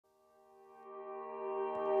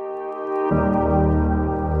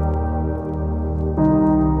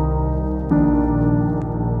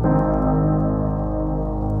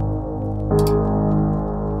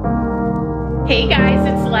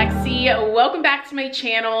Lexi. Welcome back to my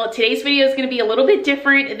channel. Today's video is going to be a little bit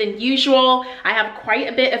different than usual. I have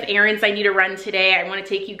quite a bit of errands I need to run today. I want to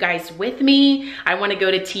take you guys with me. I want to go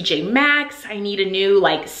to TJ Maxx. I need a new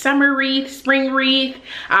like summer wreath, spring wreath.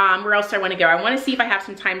 Where else do I want to go? I want to see if I have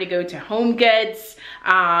some time to go to Home Goods.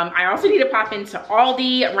 I also need to pop into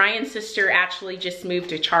Aldi. Ryan's sister actually just moved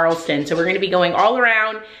to Charleston, so we're going to be going all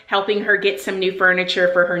around helping her get some new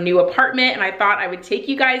furniture for her new apartment, and I thought I would take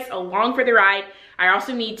you guys along for the ride. I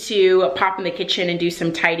also need to pop in the kitchen and do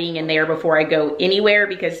some tidying in there before I go anywhere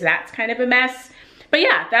because that's kind of a mess. But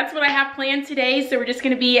yeah, that's what I have planned today. So we're just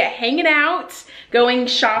gonna be hanging out, going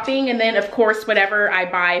shopping, and then of course, whatever I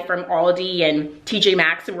buy from Aldi and TJ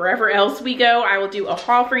Maxx and wherever else we go, I will do a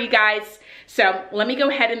haul for you guys. So let me go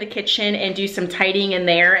ahead in the kitchen and do some tidying in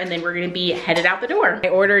there, and then we're gonna be headed out the door. I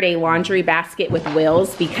ordered a laundry basket with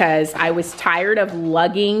wheels because I was tired of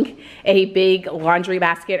lugging a big laundry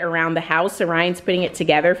basket around the house. So Ryan's putting it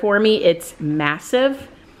together for me. It's massive.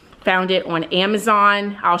 Found it on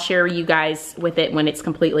Amazon. I'll share you guys with it when it's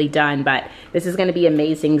completely done, but this is gonna be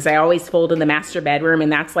amazing because I always fold in the master bedroom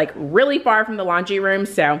and that's like really far from the laundry room.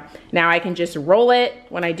 So now I can just roll it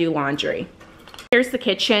when I do laundry. Here's the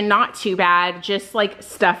kitchen, not too bad, just like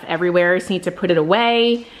stuff everywhere. Just need to put it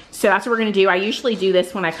away. So that's what we're gonna do. I usually do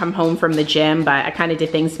this when I come home from the gym, but I kind of did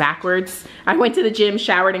things backwards. I went to the gym,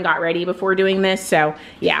 showered, and got ready before doing this. So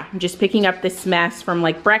yeah, I'm just picking up this mess from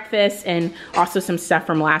like breakfast and also some stuff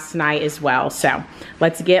from last night as well. So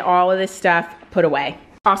let's get all of this stuff put away.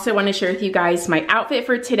 Also want to share with you guys my outfit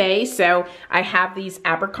for today. So I have these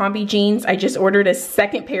Abercrombie jeans. I just ordered a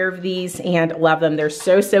second pair of these and love them. They're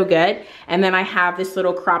so, so good. And then I have this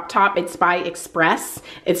little crop top. It's by Express.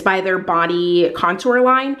 It's by their body contour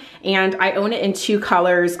line. And I own it in 2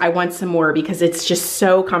 colors. I want some more because it's just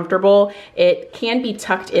so comfortable. It can be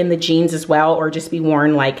tucked in the jeans as well or just be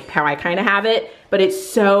worn like how I kind of have it. But it's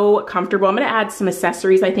so comfortable. I'm gonna add some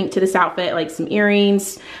accessories, I think, to this outfit, like some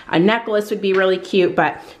earrings, a necklace would be really cute,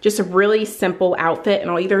 but just a really simple outfit.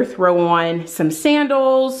 And I'll either throw on some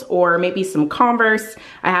sandals or maybe some Converse.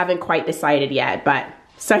 I haven't quite decided yet, but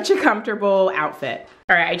such a comfortable outfit.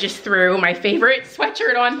 All right, I just threw my favorite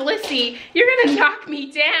sweatshirt on. Lissy, you're gonna knock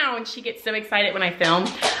me down. She gets so excited when I film.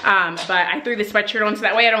 But I threw the sweatshirt on so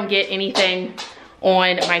that way I don't get anything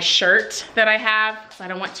on my shirt that I have because I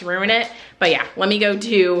don't want to ruin it. But yeah, let me go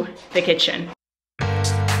do the kitchen.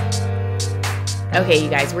 Okay, you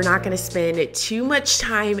guys, we're not gonna spend too much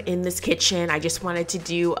time in this kitchen. I just wanted to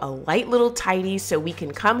do a light little tidy so we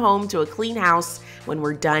can come home to a clean house when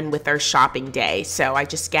we're done with our shopping day. So I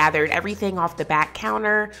just gathered everything off the back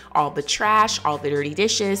counter, all the trash, all the dirty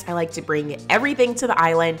dishes. I like to bring everything to the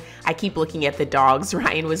island. I keep looking at the dogs.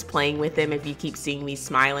 Ryan was playing with them if you keep seeing me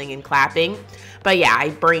smiling and clapping. But yeah, I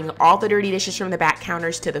bring all the dirty dishes from the back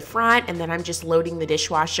counters to the front, and then I'm just loading the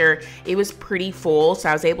dishwasher. It was pretty full, so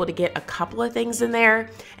I was able to get a couple of things in there,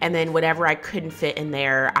 and then whatever I couldn't fit in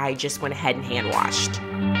there, I just went ahead and hand washed.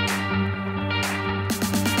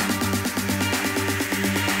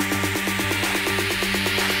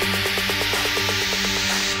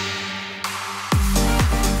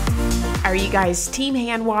 Are you guys team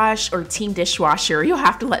hand wash or team dishwasher? You'll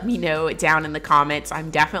have to let me know down in the comments. I'm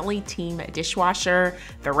definitely team dishwasher.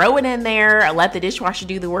 Throw it in there. I let the dishwasher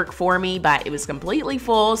do the work for me, but it was completely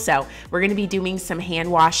full. So we're gonna be doing some hand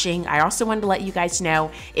washing. I also wanted to let you guys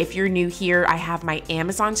know, if you're new here, I have my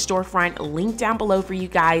Amazon storefront linked down below for you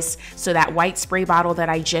guys. So that white spray bottle that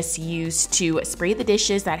I just used to spray the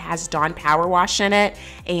dishes, that has Dawn Power Wash in it.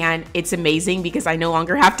 And it's amazing because I no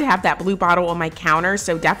longer have to have that blue bottle on my counter.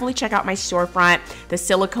 So definitely check out my storefront. The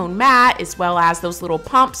silicone mat as well as those little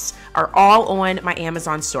pumps are all on my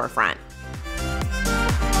Amazon storefront.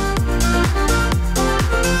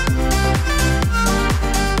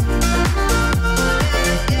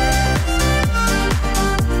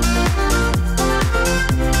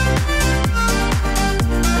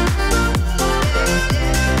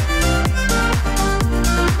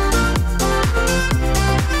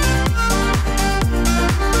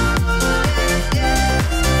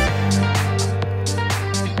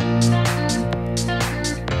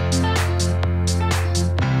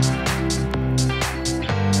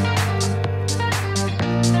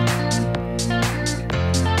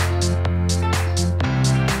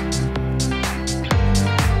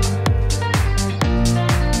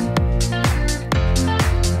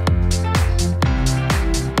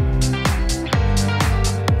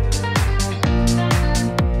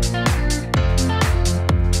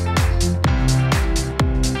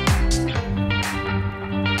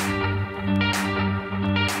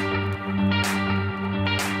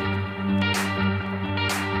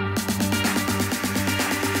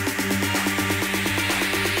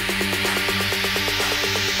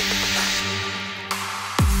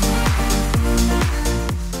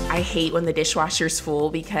 hate when the dishwasher's full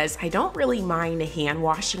because I don't really mind hand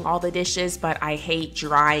washing all the dishes, but I hate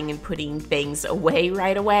drying and putting things away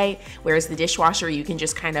right away. Whereas the dishwasher, you can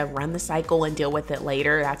just kind of run the cycle and deal with it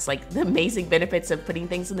later. That's like the amazing benefits of putting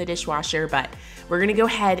things in the dishwasher. But we're gonna go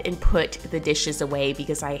ahead and put the dishes away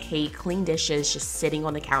because I hate clean dishes just sitting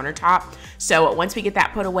on the countertop. So once we get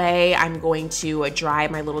that put away, I'm going to dry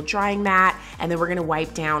my little drying mat, and then we're gonna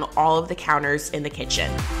wipe down all of the counters in the kitchen.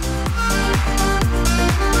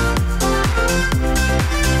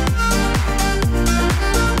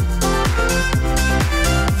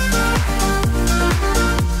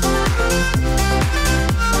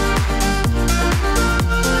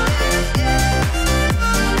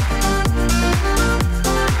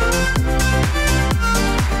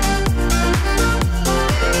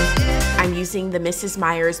 Using the Mrs.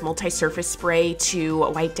 Meyer's multi-surface spray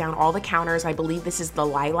to wipe down all the counters. I believe this is the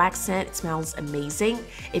lilac scent. It smells amazing.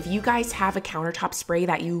 If you guys have a countertop spray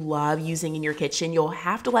that you love using in your kitchen, you'll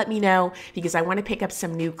have to let me know because I want to pick up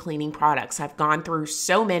some new cleaning products. I've gone through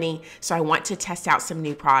so many, so I want to test out some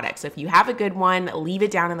new products. If you have a good one, leave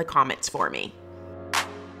it down in the comments for me.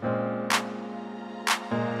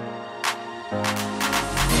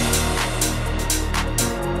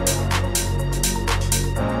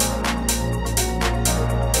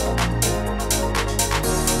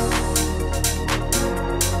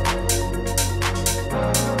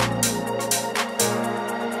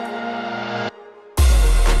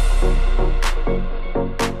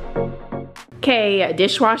 Okay,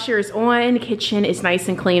 dishwasher is on, kitchen is nice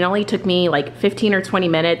and clean. It only took me like 15 or 20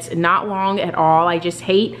 minutes, not long at all. I just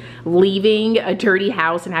hate leaving a dirty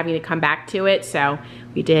house and having to come back to it. So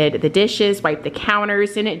we did the dishes, wiped the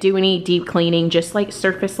counters, didn't do any deep cleaning, just like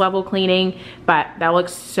surface level cleaning, but that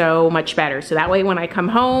looks so much better. So that way when I come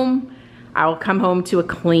home, I'll come home to a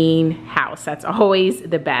clean house. That's always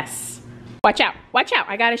the best. Watch out, watch out.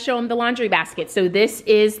 I gotta show them the laundry basket. So this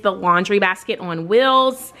is the laundry basket on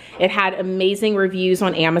wheels. It had amazing reviews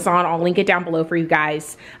on Amazon. I'll link it down below for you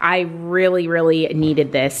guys. I really, really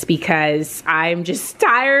needed this because I'm just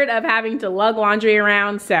tired of having to lug laundry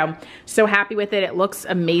around. So happy with it. It looks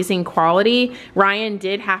amazing quality. Ryan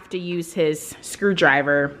did have to use his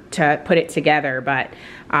screwdriver to put it together, but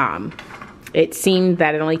it seemed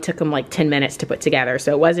that it only took him like 10 minutes to put together,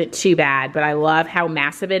 so it wasn't too bad, but I love how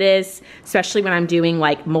massive it is, especially when I'm doing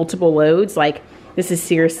like multiple loads. Like, this is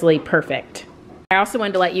seriously perfect. I also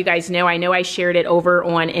wanted to let you guys know, I know I shared it over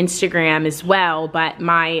on Instagram as well, but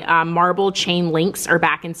my marble chain links are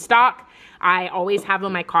back in stock. I always have them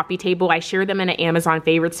on my coffee table. I shared them in an Amazon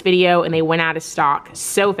favorites video and they went out of stock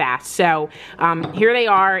so fast. So here they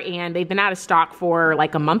are, and they've been out of stock for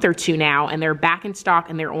like a month or two now, and they're back in stock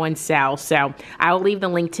and they're on sale. So I'll leave the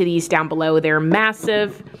link to these down below. They're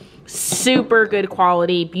massive, super good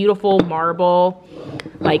quality, beautiful marble.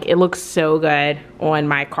 Like, it looks so good on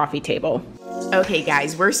my coffee table. Okay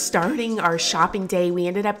guys, we're starting our shopping day. We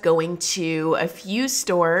ended up going to a few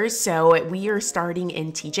stores. So we are starting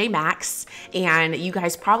in TJ Maxx, and you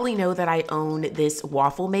guys probably know that I own this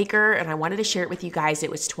waffle maker, and I wanted to share it with you guys.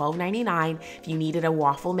 It was $12.99 if you needed a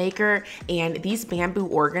waffle maker, and these bamboo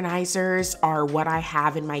organizers are what I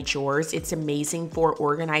have in my drawers. It's amazing for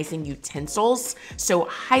organizing utensils, so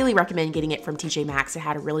highly recommend getting it from TJ Maxx. It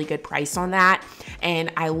had a really good price on that,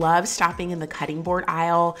 and I love stopping in the cutting board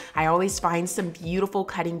aisle. I always find some beautiful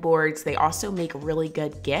cutting boards. They also make really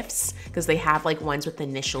good gifts because they have like ones with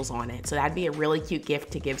initials on it. So that'd be a really cute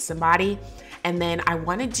gift to give somebody. And then I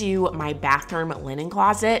want to do my bathroom linen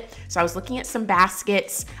closet. So I was looking at some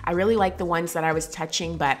baskets. I really like the ones that I was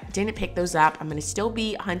touching, but didn't pick those up. I'm going to still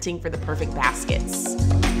be hunting for the perfect baskets.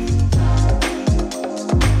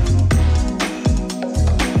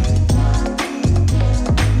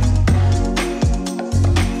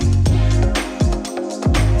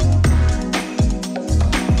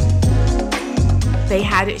 They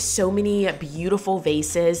had so many beautiful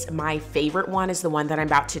vases. My favorite one is the one that I'm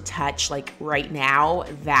about to touch like right now.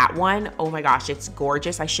 That one, oh my gosh, it's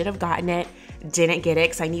gorgeous. I should have gotten it, didn't get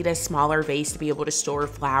it because I need a smaller vase to be able to store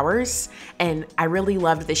flowers. And I really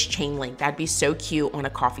loved this chain link. That'd be so cute on a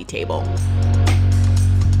coffee table.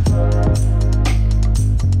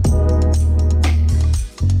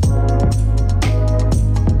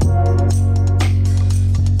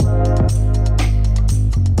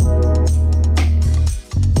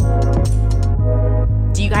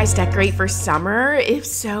 Guys, decorate for summer? If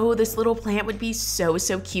so, this little plant would be so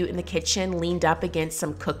cute in the kitchen, leaned up against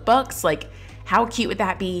some cookbooks. Like, How cute would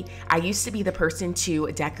that be? I used to be the person to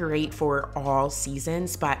decorate for all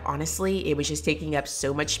seasons, but honestly, it was just taking up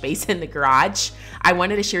so much space in the garage. I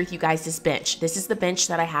wanted to share with you guys this bench. This is the bench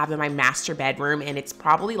that I have in my master bedroom, and it's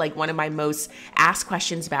probably like one of my most asked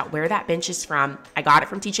questions about where that bench is from. I got it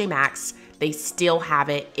from TJ Maxx. They still have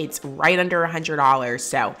it. It's right under $100.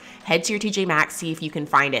 So head to your TJ Maxx, see if you can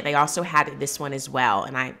find it. They also had this one as well,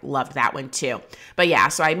 and I loved that one too. But yeah,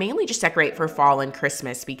 so I mainly just decorate for fall and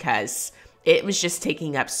Christmas because it was just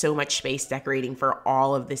taking up so much space decorating for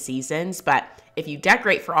all of the seasons. But if you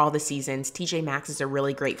decorate for all the seasons, TJ Maxx is a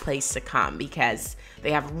really great place to come because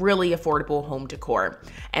they have really affordable home decor.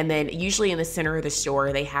 And then usually in the center of the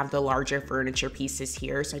store, they have the larger furniture pieces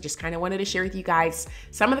here. So I just kind of wanted to share with you guys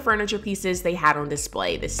some of the furniture pieces they had on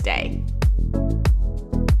display this day.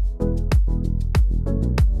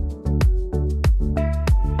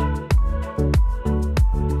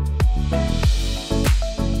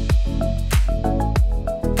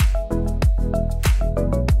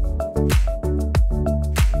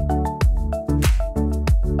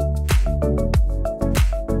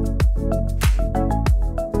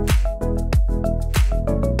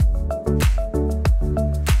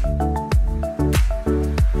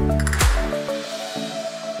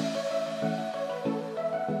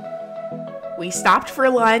 We stopped for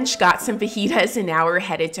lunch, got some fajitas, and now we're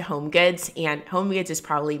headed to Home Goods. And Home Goods is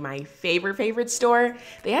probably my favorite store.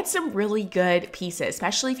 They had some really good pieces,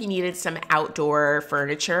 especially if you needed some outdoor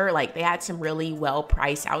furniture. Like they had some really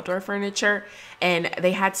well-priced outdoor furniture, and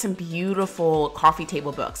they had some beautiful coffee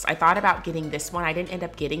table books. I thought about getting this one. I didn't end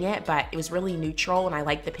up getting it, but it was really neutral and I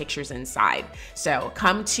liked the pictures inside. So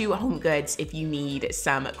come to Home Goods if you need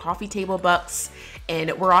some coffee table books.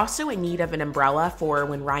 And we're also in need of an umbrella for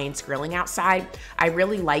when Ryan's grilling outside. I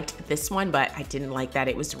really liked this one, but I didn't like that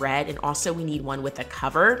it was red. And also we need one with a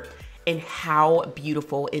cover. And how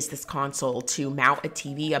beautiful is this console to mount a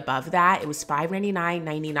TV above that? It was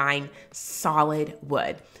 $599.99 solid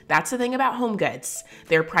wood. That's the thing about Home Goods.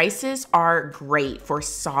 Their prices are great for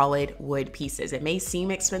solid wood pieces. It may seem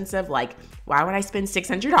expensive, like why would I spend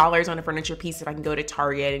 $600 on a furniture piece if I can go to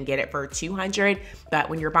Target and get it for $200? But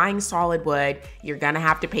when you're buying solid wood, you're gonna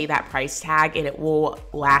have to pay that price tag and it will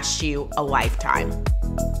last you a lifetime.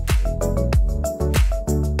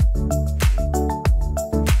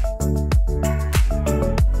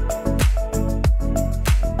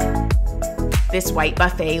 This white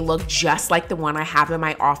buffet looked just like the one I have in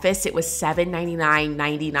my office. It was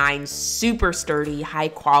 $799.99, super sturdy, high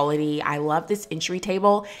quality. I love this entry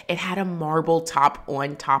table. It had a marble top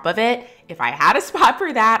on top of it. If I had a spot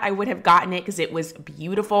for that, I would have gotten it because it was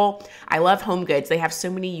beautiful. I love Home Goods. They have so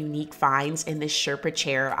many unique finds in this Sherpa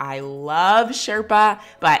chair. I love Sherpa,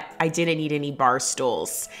 but I didn't need any bar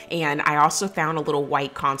stools. And I also found a little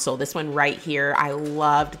white console. This one right here, I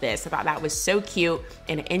loved this. I thought that was so cute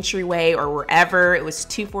in an entryway or wherever. It was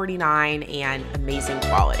 $249 and amazing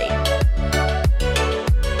quality.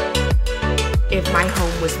 If my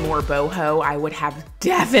home was more boho, I would have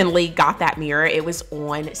definitely got that mirror. It was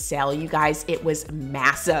on sale, you guys. It was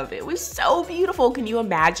massive. It was so beautiful. Can you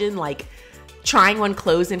imagine like trying on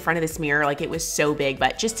clothes in front of this mirror? Like it was so big,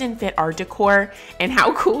 but just didn't fit our decor. And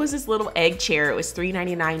how cool was this little egg chair? It was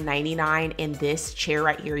 $399.99. And this chair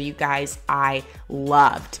right here, you guys, I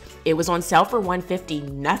loved. It was on sale for $150.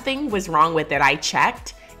 Nothing was wrong with it. I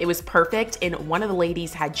checked. It was perfect, and one of the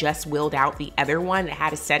ladies had just wheeled out the other one. It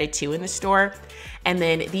had a set of two in the store. And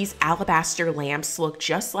then these alabaster lamps look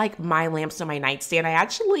just like my lamps on my nightstand. I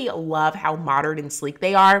actually love how modern and sleek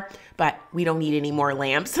they are, but we don't need any more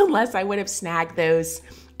lamps unless I would have snagged those.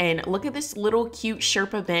 And look at this little cute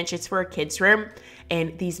Sherpa bench. It's for a kid's room,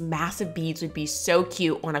 and these massive beads would be so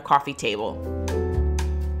cute on a coffee table.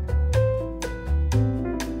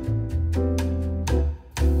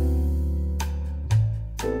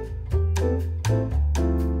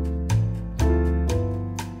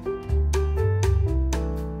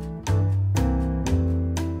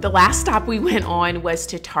 The last stop we went on was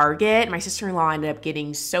to Target. My sister-in-law ended up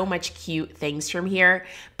getting so much cute things from here,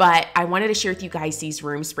 but I wanted to share with you guys these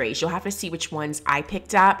room sprays. You'll have to see which ones I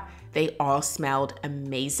picked up. They all smelled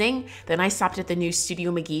amazing. Then I stopped at the new Studio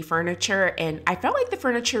McGee furniture, and I felt like the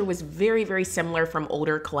furniture was very similar from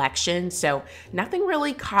older collections, so nothing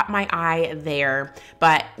really caught my eye there,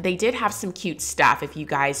 but they did have some cute stuff if you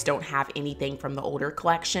guys don't have anything from the older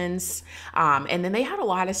collections. And then they had a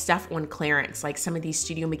lot of stuff on clearance, like some of these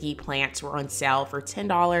Studio McGee plants were on sale for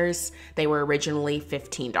 $10. They were originally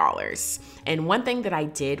 $15. And one thing that I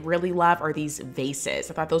did really love are these vases.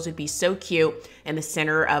 I thought those would be so cute in the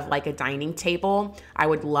center of like like a dining table. I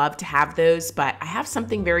would love to have those, but I have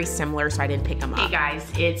something very similar, so I didn't pick them up. Hey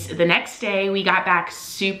guys, it's the next day. We got back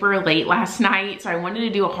super late last night, so I wanted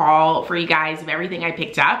to do a haul for you guys of everything I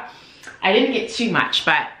picked up. I didn't get too much,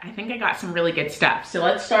 but I think I got some really good stuff. So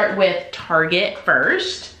let's start with Target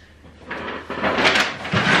first.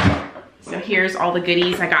 So here's all the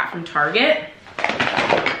goodies I got from Target.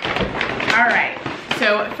 All right,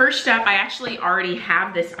 so first up, I actually already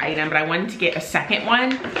have this item, but I wanted to get a second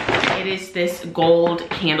one. It is this gold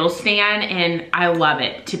candle stand, and I love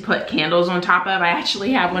it to put candles on top of. I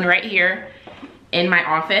actually have one right here in my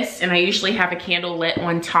office, and I usually have a candle lit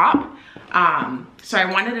on top. So I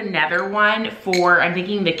wanted another one for, I'm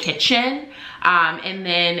thinking, the kitchen. And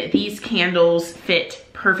then these candles fit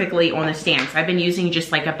perfectly on the stand. So I've been using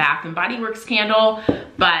just like a Bath and Body Works candle,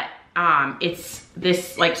 but it's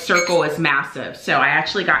this like circle is massive. So I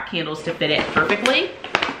actually got candles to fit it perfectly.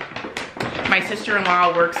 My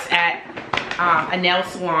sister-in-law works at a nail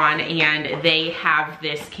salon, and they have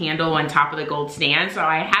this candle on top of the gold stand, so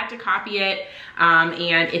I had to copy it.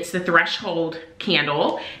 And it's the Threshold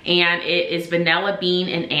candle, and it is vanilla bean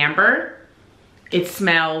and amber. It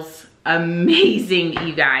smells amazing,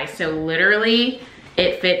 you guys. So literally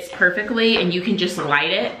it fits perfectly, and you can just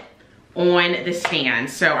light it on the stand.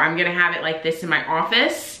 So I'm gonna have it like this in my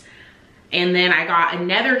office. And then I got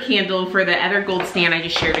another candle for the other gold stand I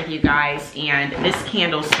just shared with you guys, and this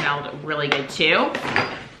candle smelled really good too.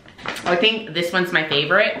 I think this one's my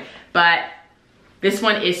favorite, but this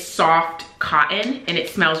one is soft cotton, and it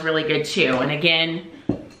smells really good too. And again,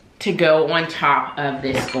 to go on top of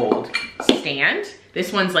this gold stand.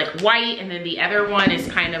 This one's like white, and then the other one is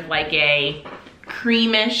kind of like a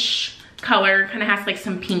creamish color, kind of has like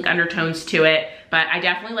some pink undertones to it, but I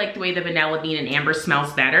definitely like the way the vanilla bean and amber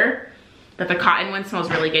smells better. But the cotton one smells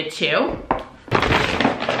really good too.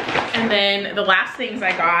 And then the last things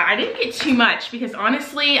I got, I didn't get too much because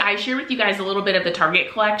honestly, I shared with you guys a little bit of the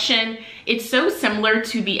Target collection. It's so similar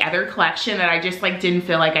to the other collection that I just like didn't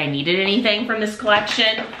feel like I needed anything from this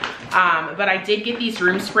collection. But I did get these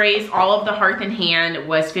room sprays. All of the Hearth and Hand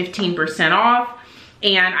was 15% off.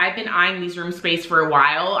 And I've been eyeing these room sprays for a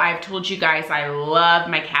while. I've told you guys I love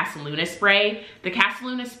my Casaluna spray. The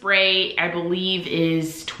Casaluna spray, I believe,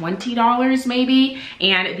 is $20 maybe.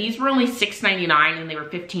 And these were only $6.99 and they were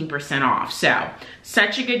 15% off. So,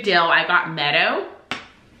 such a good deal. I got Meadow.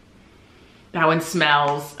 That one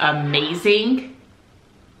smells amazing.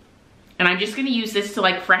 And I'm just gonna use this to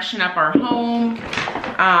like freshen up our home.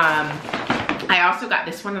 I also got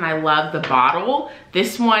this one, and I love the bottle.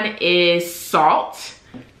 This one is Salt.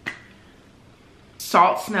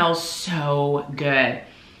 Salt smells so good.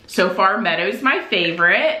 So far, Meadow's my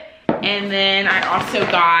favorite. And then I also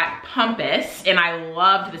got Pumpus, and I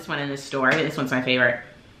loved this one in the store. I think this one's my favorite.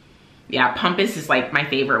 Yeah, Pumpus is like my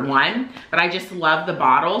favorite one, but I just love the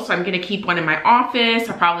bottle. So I'm gonna keep one in my office.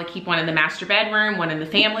 I'll probably keep one in the master bedroom, one in the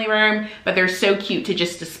family room, but they're so cute to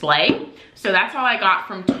just display. So that's all I got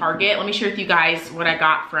from Target. Let me share with you guys what I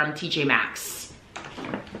got from TJ Maxx.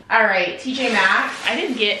 All right, TJ Maxx. I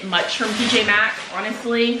didn't get much from TJ Maxx,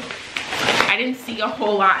 honestly. I didn't see a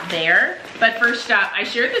whole lot there. But first up, I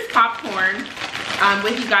shared this popcorn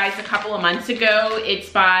with you guys a couple of months ago. It's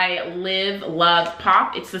by Live Love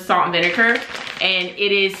Pop. It's the salt and vinegar, and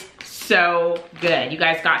it is so good. You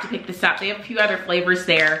guys got to pick this up. They have a few other flavors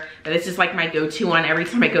there, but this is like my go-to one. Every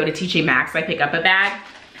time I go to TJ Maxx, I pick up a bag.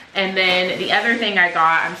 And then the other thing I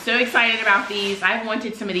got, I'm so excited about these. I've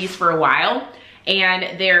wanted some of these for a while,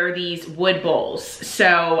 and they're these wood bowls.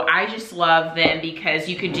 So I just love them because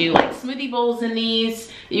you can do like smoothie bowls in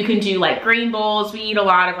these. You can do like grain bowls. We eat a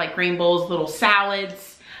lot of like grain bowls, little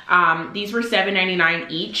salads. These were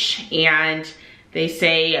 $7.99 each, and they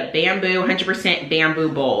say a bamboo, 100% bamboo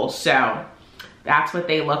bowl. So that's what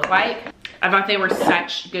they look like. I thought they were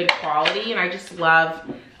such good quality, and I just love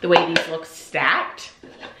the way these look stacked.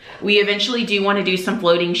 We eventually do want to do some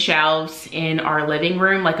floating shelves in our living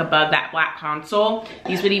room, like above that black console.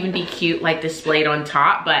 These would even be cute, like displayed on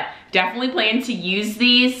top, but definitely plan to use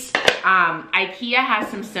these. IKEA has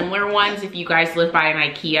some similar ones if you guys live by an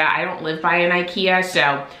IKEA. I don't live by an IKEA,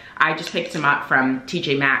 so I just picked them up from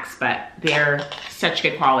TJ Maxx, but they're such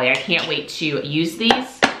good quality. I can't wait to use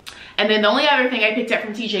these. And then the only other thing I picked up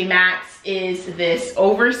from TJ Maxx is this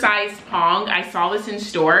oversized Pong. I saw this in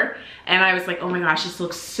store, and I was like, oh my gosh, this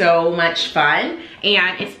looks so much fun.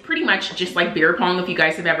 And it's pretty much just like beer pong if you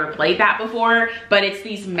guys have ever played that before, but it's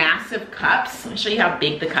these massive cups. Let me show you how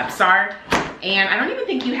big the cups are. And I don't even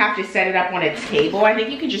think you have to set it up on a table. I think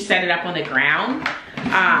you can just set it up on the ground.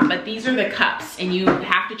 But these are the cups, and you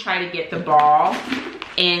have to try to get the ball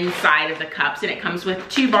inside of the cups, and it comes with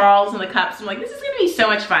 2 balls in the cups. I'm like, this is gonna be so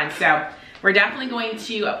much fun. So we're definitely going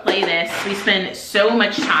to play this. We spend so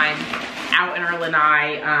much time out in our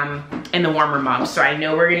lanai in the warmer months, so I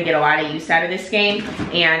know we're gonna get a lot of use out of this game,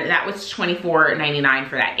 and that was $24.99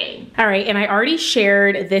 for that game. All right, and I already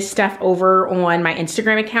shared this stuff over on my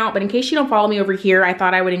Instagram account, but in case you don't follow me over here, I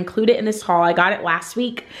thought I would include it in this haul. I got it last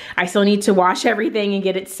week. I still need to wash everything and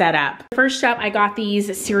get it set up. First up, I got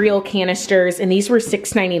these cereal canisters, and these were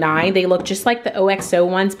 $6.99. They look just like the OXO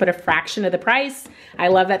ones, but a fraction of the price. I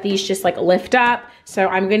love that these just like lift up. So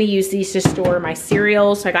I'm gonna use these to store my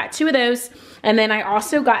cereal. So I got 2 of those. And then I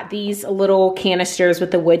also got these little canisters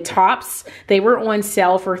with the wood tops. They were on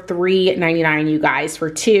sale for $3.99, you guys,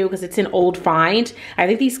 for 2, because it's an old find. I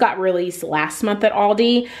think these got released last month at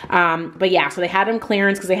Aldi. But yeah, so they had them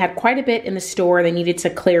clearance because they had quite a bit in the store. They needed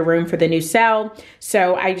to clear room for the new sale.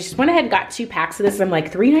 So I just went ahead and got 2 packs of this. I'm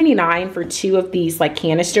like $3.99 for 2 of these like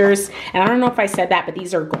canisters. And I don't know if I said that, but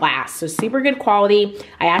these are glass, so super good quality.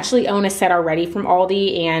 I actually own a set already from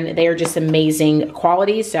Aldi, and they are just amazing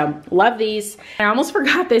quality. So love these. I almost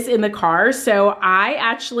forgot this in the car. So I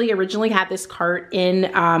actually originally had this cart in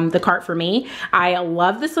the cart for me. I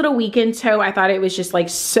love this little weekend tote. I thought it was just like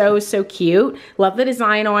so cute. Love the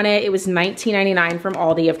design on it. It was $19.99 from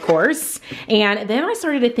Aldi, of course. And then I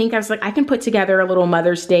started to think, I was like, I can put together a little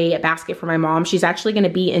Mother's Day basket for my mom. She's actually gonna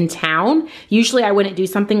be in town. Usually I wouldn't do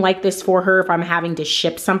something like this for her if I'm having to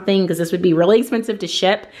ship something, because this would be really expensive to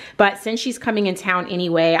ship. But since she's coming in town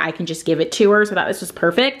anyway, I can just give it to her. So I thought this was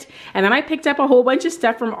perfect. And then I picked up a whole bunch of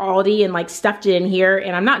stuff from Aldi and like stuffed it in here,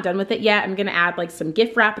 and I'm not done with it yet. I'm gonna add like some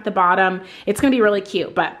gift wrap at the bottom. It's gonna be really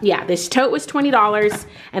cute. But yeah, this tote was $20.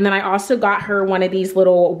 And then I also got her one of these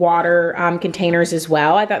little water containers as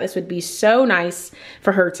well. I thought this would be so nice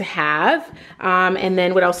for her to have. And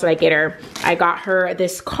then what else did I get her? I got her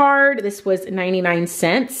this card. This was 99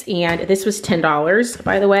 cents, and this was $10,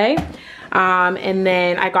 by the way. And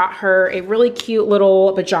then I got her a really cute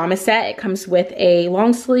little pajama set. It comes with a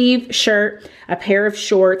long sleeve shirt, a pair of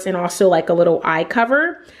shorts, and also like a little eye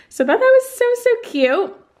cover. So I thought that was so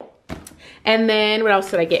cute. And then what else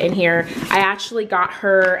did I get in here? I actually got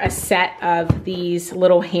her a set of these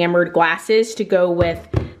little hammered glasses to go with,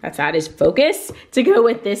 that's out of focus, to go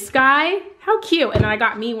with this guy. How cute. And then I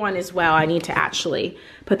got me one as well. I need to actually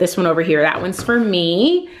put this one over here. That one's for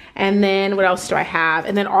me. And then what else do I have?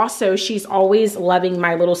 And then also she's always loving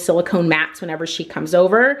my little silicone mats whenever she comes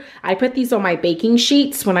over. I put these on my baking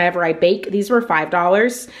sheets whenever I bake. These were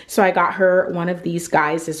 $5. So I got her one of these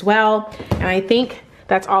guys as well. And I think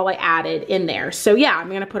that's all I added in there. So yeah, I'm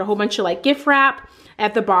gonna put a whole bunch of like gift wrap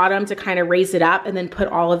at the bottom to kind of raise it up, and then put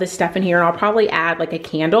all of this stuff in here, and I'll probably add like a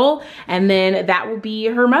candle, and then that will be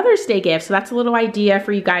her Mother's Day gift. So that's a little idea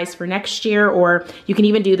for you guys for next year, or you can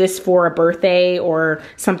even do this for a birthday or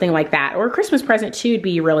something like that, or a Christmas present too would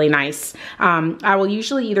be really nice. I will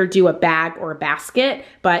usually either do a bag or a basket,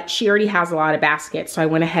 but she already has a lot of baskets, so I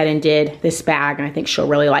went ahead and did this bag, and I think she'll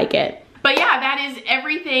really like it. But yeah, that is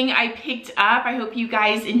everything I picked up. I hope you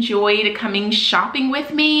guys enjoyed coming shopping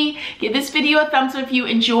with me. Give this video a thumbs up if you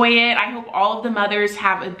enjoy it. I hope all of the mothers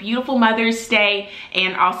have a beautiful Mother's Day,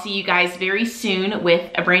 and I'll see you guys very soon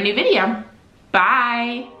with a brand new video.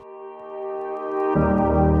 Bye.